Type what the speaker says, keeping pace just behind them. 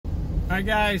Alright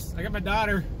guys, I got my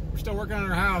daughter. We're still working on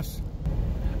her house.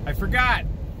 I forgot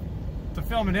to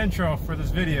film an intro for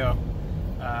this video.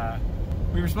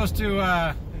 We were supposed to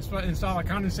install a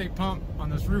condensate pump on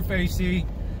this roof AC,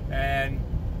 and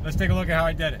let's take a look at how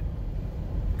I did it.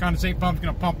 Condensate pump's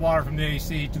gonna pump water from the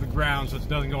AC to the ground so it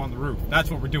doesn't go on the roof.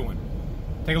 That's what we're doing.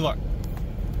 Take a look.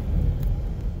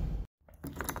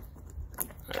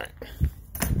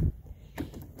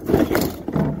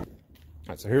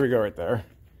 Alright, so here we go right there.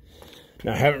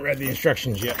 Now I haven't read the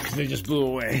instructions yet because they just blew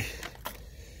away,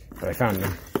 but I found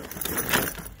them.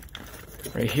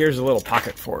 Right here's a little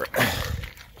pocket for it.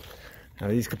 Now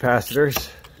these capacitors,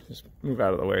 just move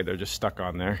out of the way, they're just stuck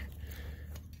on there.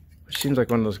 Which seems like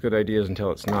one of those good ideas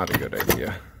until it's not a good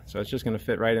idea. So it's just going to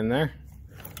fit right in there.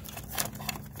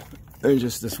 There's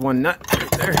just this one nut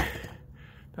right there,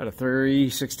 about a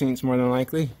 3/16 more than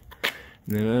likely.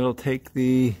 And then it'll take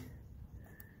the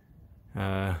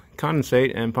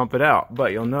condensate and pump it out.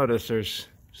 But you'll notice there's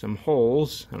some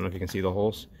holes. I don't know if you can see the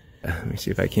holes. Let me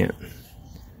see if I can't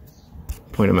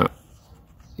point them out.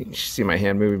 You can see my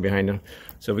hand moving behind them.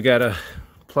 So we gotta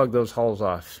plug those holes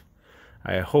off.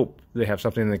 I hope they have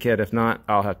something in the kit. If not,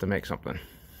 I'll have to make something.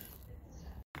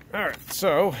 Alright,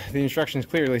 so the instructions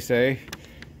clearly say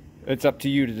it's up to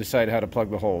you to decide how to plug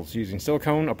the holes using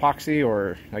silicone, epoxy,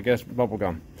 or I guess bubble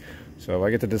gum. So I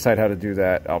get to decide how to do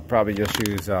that. I'll probably just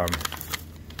use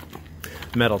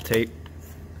metal tape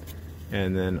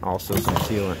and then also some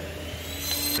sealant.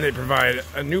 They provide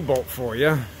a new bolt for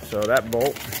you. So that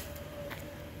bolt,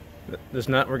 this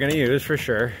nut we're going to use for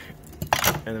sure.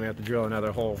 And then we have to drill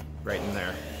another hole right in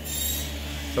there.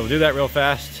 So we'll do that real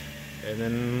fast and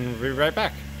then we'll be right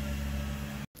back.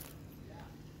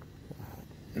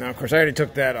 Now of course I already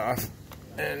took that off,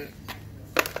 and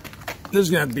this is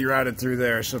going to have to be routed through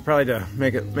there, so probably to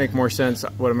make more sense,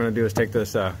 what I'm going to do is take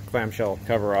this clamshell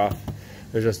cover off.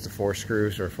 There's just the 4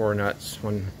 screws or 4 nuts.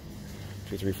 1,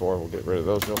 2, 3, 4. We'll get rid of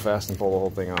those real fast and pull the whole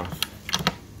thing off.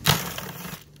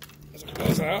 So get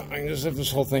those out. I can just zip this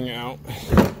whole thing out.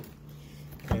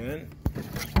 And then,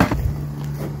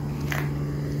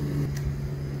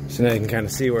 so now you can kind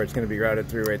of see where it's going to be routed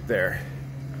through right there.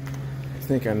 I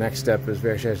think our next step is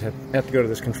we actually have to go to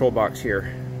this control box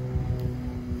here.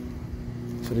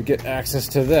 So to get access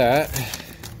to that,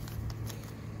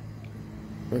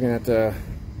 we're going to have to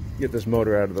get this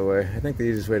motor out of the way. I think the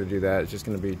easiest way to do that is just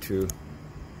going to be to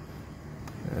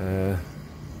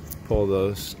pull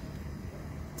those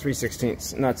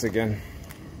 3/16 nuts again.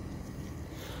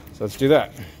 So let's do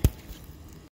that.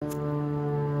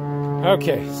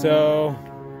 Okay, so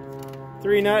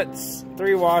 3 nuts,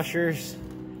 3 washers.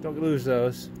 Don't lose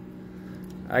those.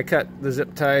 I cut the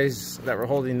zip ties that were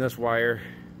holding this wire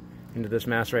into this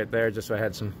mass right there, just so I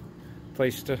had some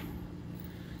place to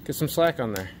get some slack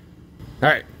on there.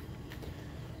 Alright,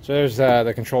 so there's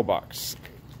the control box.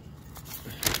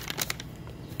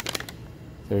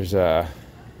 There's the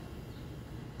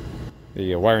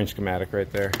wiring schematic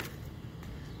right there.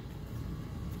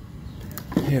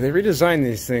 Yeah, they redesigned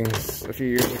these things a few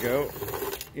years ago.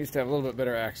 Used to have a little bit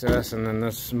better access, and then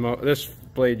this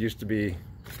blade used to be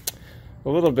a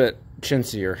little bit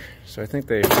chintzier, so I think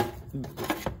they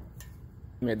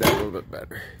made that a little bit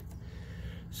better.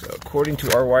 So according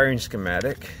to our wiring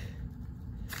schematic,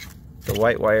 the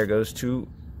white wire goes to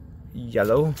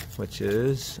yellow, which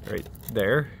is right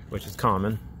there, which is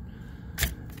common,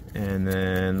 and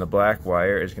then the black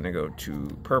wire is going to go to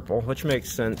purple, which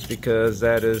makes sense because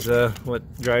that is what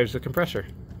drives the compressor,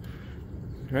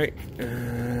 right?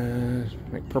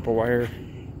 Like purple wire,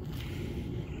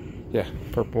 yeah,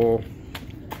 purple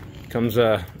comes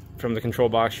from the control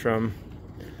box from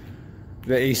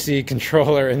the AC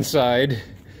controller inside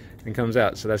and comes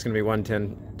out. So that's going to be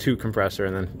 110 to compressor,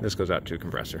 and then this goes out to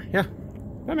compressor. Yeah,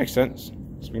 that makes sense.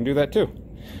 So we can do that too.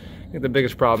 I think the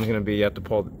biggest problem is going to be you have to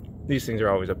pull. These things are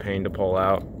always a pain to pull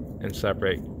out and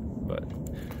separate, but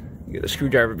you get a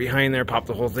screwdriver behind there, pop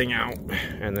the whole thing out,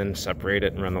 and then separate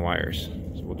it and run the wires.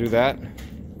 So we'll do that.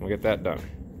 We'll get that done.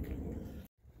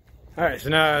 Alright, so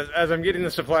now as I'm getting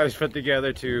the supplies put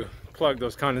together to plug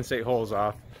those condensate holes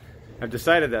off, I've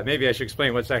decided that maybe I should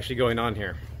explain what's actually going on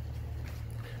here.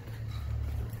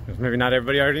 Because maybe not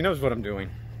everybody already knows what I'm doing.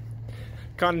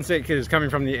 Condensate is coming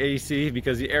from the AC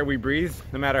because the air we breathe,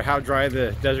 no matter how dry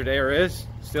the desert air is,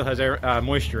 still has air,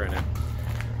 moisture in it.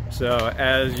 So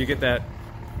as you get that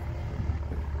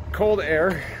cold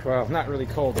air, well, not really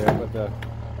cold air, but the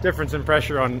difference in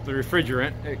pressure on the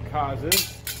refrigerant, it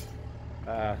causes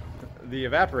the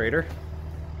evaporator.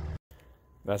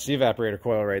 That's the evaporator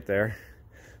coil right there.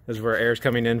 This is where air is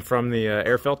coming in from the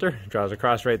air filter. It draws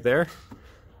across right there,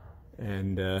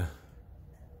 and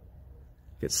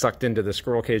gets sucked into the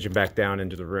squirrel cage and back down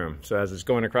into the room. So as it's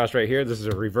going across right here, this is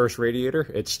a reverse radiator.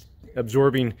 It's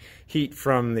absorbing heat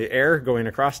from the air going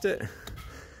across it,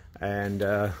 and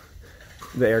the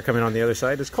air coming on the other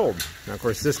side is cold. Now, of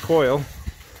course, this coil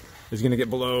is going to get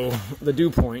below the dew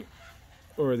point,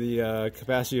 or the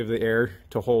capacity of the air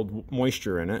to hold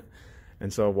moisture in it,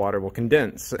 and so water will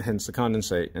condense, hence the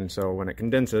condensate. And so when it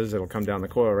condenses, it'll come down the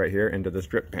coil right here into this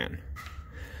drip pan.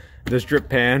 This drip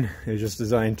pan is just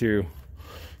designed to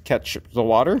catch the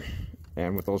water,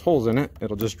 and with those holes in it,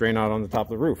 it'll just drain out on the top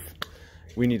of the roof.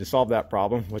 We need to solve that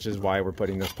problem, which is why we're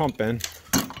putting this pump in.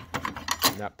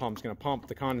 And that pump's going to pump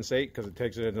the condensate, because it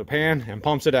takes it into the pan and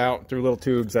pumps it out through little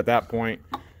tubes at that point.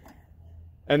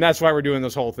 And that's why we're doing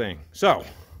this whole thing. So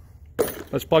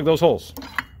let's plug those holes.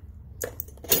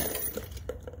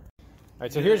 All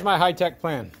right, so here's my high-tech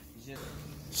plan.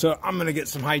 So I'm going to get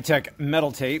some high-tech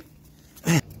metal tape,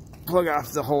 plug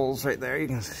off the holes right there. You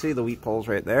can see the weep holes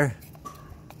right there.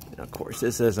 And of course,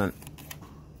 this isn't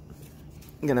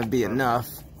going to be enough,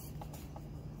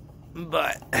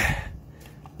 but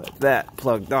with that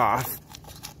plugged off,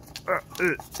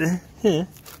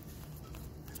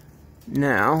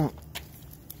 now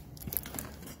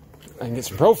I can get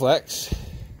some ProFlex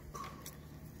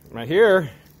right here.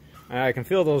 I can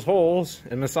feel those holes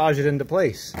and massage it into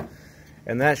place,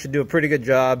 and that should do a pretty good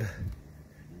job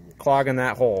clogging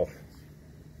that hole.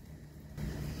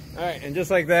 All right, and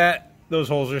just like that, those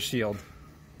holes are sealed.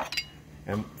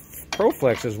 And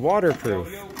ProFlex is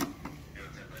waterproof.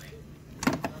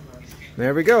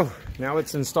 There we go. Now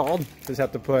it's installed. Just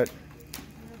have to put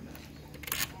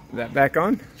that back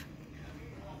on.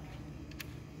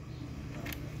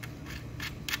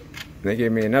 They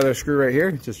gave me another screw right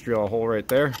here. Just drill a hole right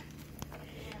there.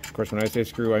 Of course, when I say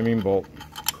screw, I mean bolt.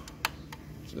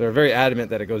 So they're very adamant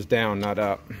that it goes down, not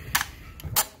up.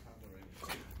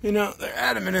 You know, they're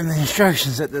adamant in the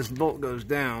instructions that this bolt goes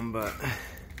down, but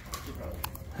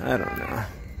I don't know.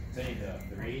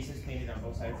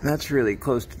 That's really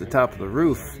close to the top of the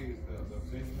roof. You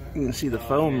can see the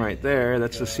foam right there.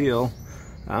 That's the seal.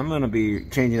 I'm going to be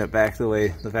changing it back the way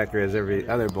the factory has every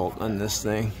other bolt on this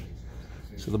thing.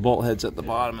 So the bolt head's at the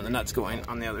bottom and the nut's going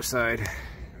on the other side.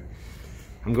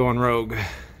 I'm going rogue.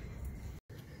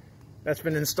 That's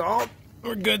been installed.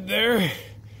 We're good there.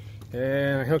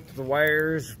 And I hooked the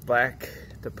wires black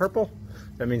to purple.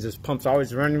 That means this pump's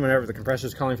always running whenever the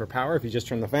compressor's calling for power. If you just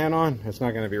turn the fan on, it's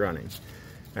not going to be running.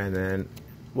 And then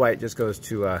white just goes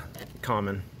to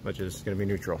common, which is going to be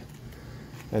neutral.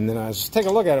 And then I was just taking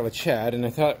a look at it with Chad, and I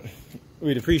thought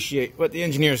we'd appreciate what the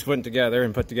engineers put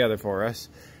together for us.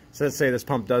 So let's say this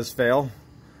pump does fail,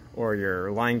 or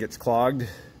your line gets clogged,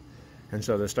 and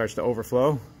so this starts to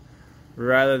overflow.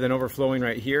 Rather than overflowing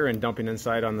right here and dumping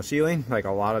inside on the ceiling, like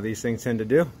a lot of these things tend to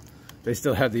do, they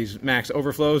still have these max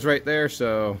overflows right there,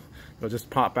 so they'll just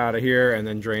pop out of here and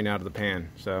then drain out of the pan.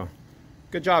 So,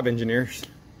 good job, engineers.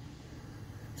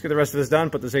 Let's get the rest of this done,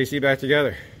 put this AC back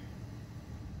together.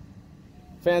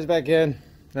 Fans back in,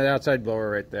 that outside blower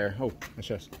right there. Oh, let's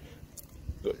just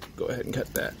go ahead and cut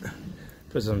that.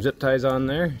 Put some zip ties on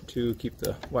there to keep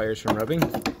the wires from rubbing.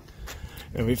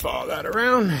 And we follow that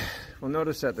around. We'll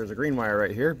notice that there's a green wire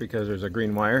right here because there's a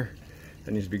green wire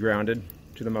that needs to be grounded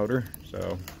to the motor.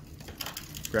 So,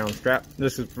 ground strap.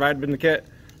 This is provided in the kit,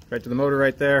 right to the motor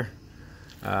right there.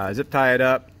 Zip tie it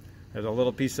up. There's a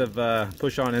little piece of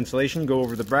push-on insulation. Go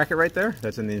over the bracket right there.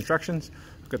 That's in the instructions.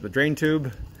 Look at the drain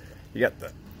tube. You got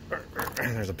the,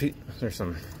 there's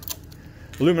some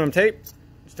aluminum tape.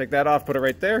 Just take that off, put it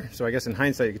right there. So I guess in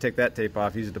hindsight, you could take that tape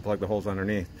off, use it to plug the holes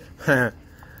underneath. And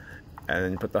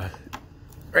then you put the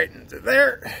right into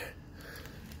there.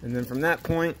 And then from that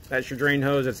point, that's your drain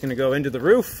hose that's going to go into the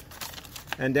roof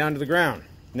and down to the ground.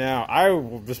 Now, I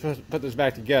will just put this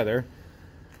back together.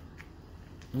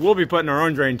 We'll be putting our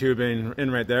own drain tube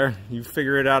in right there. You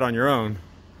figure it out on your own.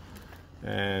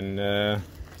 And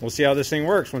we'll see how this thing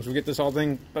works once we get this whole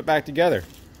thing put back together.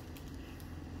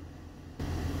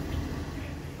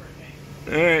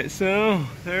 Alright, so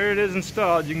there it is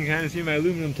installed. You can kind of see my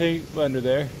aluminum tape under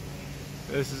there.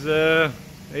 This is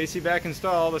AC back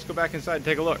installed. Let's go back inside and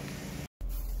take a look.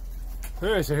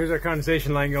 Alright, so here's our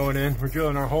condensation line going in. We're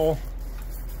drilling our hole.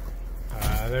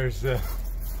 There's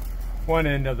one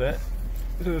end of it.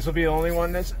 So this will be the only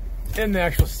one that's in the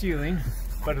actual ceiling,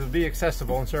 but it'll be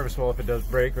accessible and serviceable if it does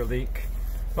break or leak,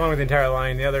 along with the entire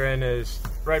line. The other end is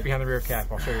right behind the rear cap.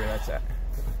 I'll show you where that's at.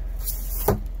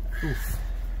 Oof.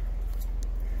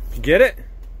 Did you get it?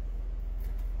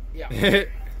 Yeah.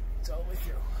 It's all the way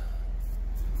through.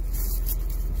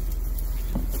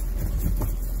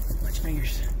 Watch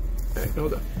fingers. All right,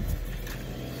 hold up.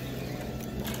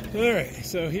 All right,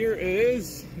 so here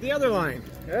is the other line,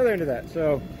 the other end of that.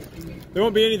 So there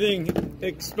won't be anything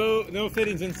exposed, no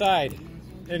fittings inside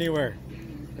anywhere.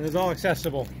 And it's all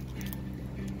accessible.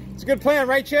 It's a good plan,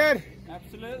 right, Chad?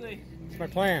 Absolutely. It's my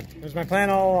plan. It was my plan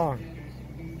all along.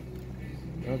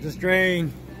 It'll just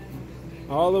drain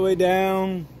all the way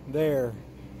down there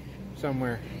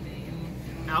somewhere.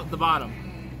 Out the bottom.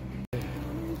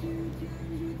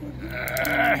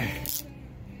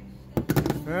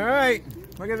 All right,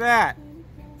 look at that.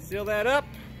 Seal that up.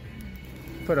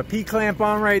 Put a P-clamp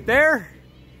on right there.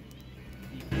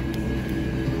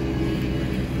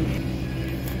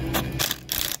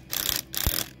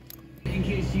 In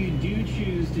case you do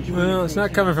choose to join. Well, it's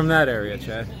not coming from that area,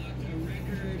 Chad.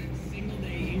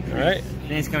 All right.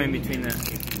 Then it's coming between the.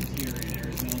 Here in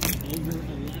Arizona, over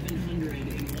 1,100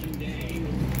 in one day.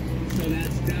 So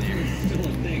that's definitely still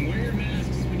a thing. Wear your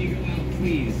masks when you go out,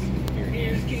 please. Your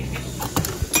ears can't.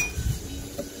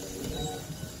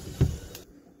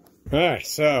 All right,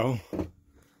 so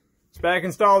it's back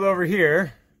installed over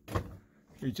here.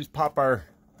 We just pop our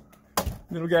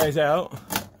little guys out,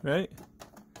 right?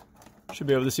 Should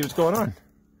be able to see what's going on.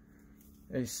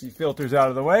 AC filter's out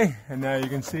of the way, and now you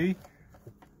can see.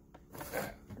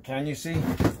 Can you see? You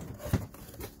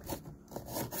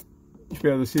should be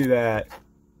able to see that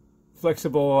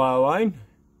flexible line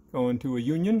going to a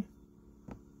union,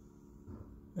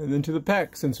 and then to the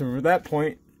PEX, and from that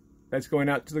point, that's going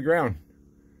out to the ground.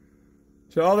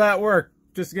 So all that work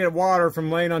just to get water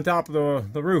from laying on top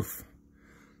of the roof.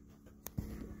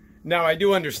 Now I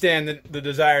do understand the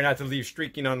desire not to leave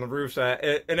streaking on the roofs.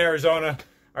 In Arizona,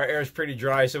 our air is pretty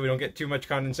dry, so we don't get too much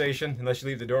condensation unless you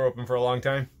leave the door open for a long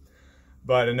time.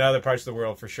 But in other parts of the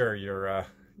world, for sure, you're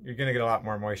gonna get a lot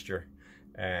more moisture.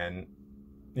 And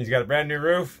he's got a brand new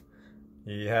roof.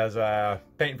 He has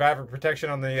paint and fabric protection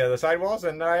on the sidewalls,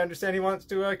 and I understand he wants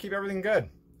to keep everything good.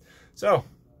 So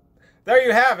there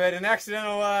you have it, an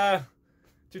accidental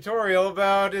tutorial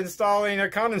about installing a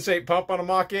condensate pump on a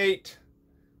Mach 8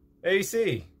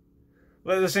 AC.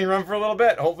 Let this thing run for a little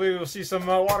bit. Hopefully we'll see some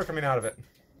water coming out of it.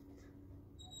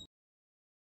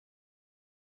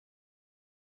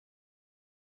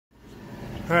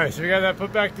 Alright, so we got that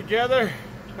put back together.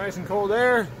 Nice and cold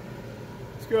air.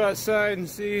 Let's go outside and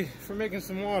see if we're making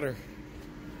some water.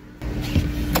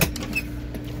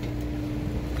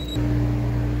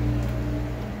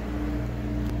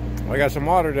 I got some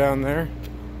water down there.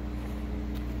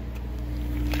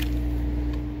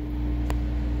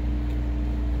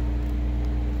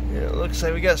 Yeah, it looks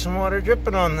like we got some water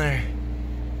dripping on there.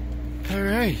 All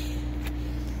right.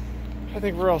 I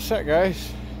think we're all set,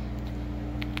 guys.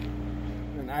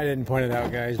 And I didn't point it out,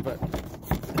 guys, but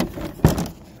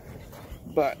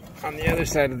on the other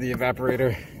side of the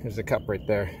evaporator is a cup right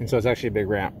there. And so it's actually a big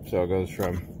ramp. So it goes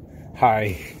from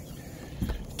high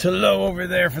to low over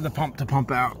there for the pump to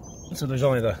pump out. So there's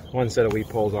only the one set of weep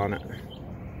holes on it.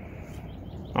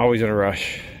 Always in a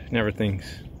rush, never thinks.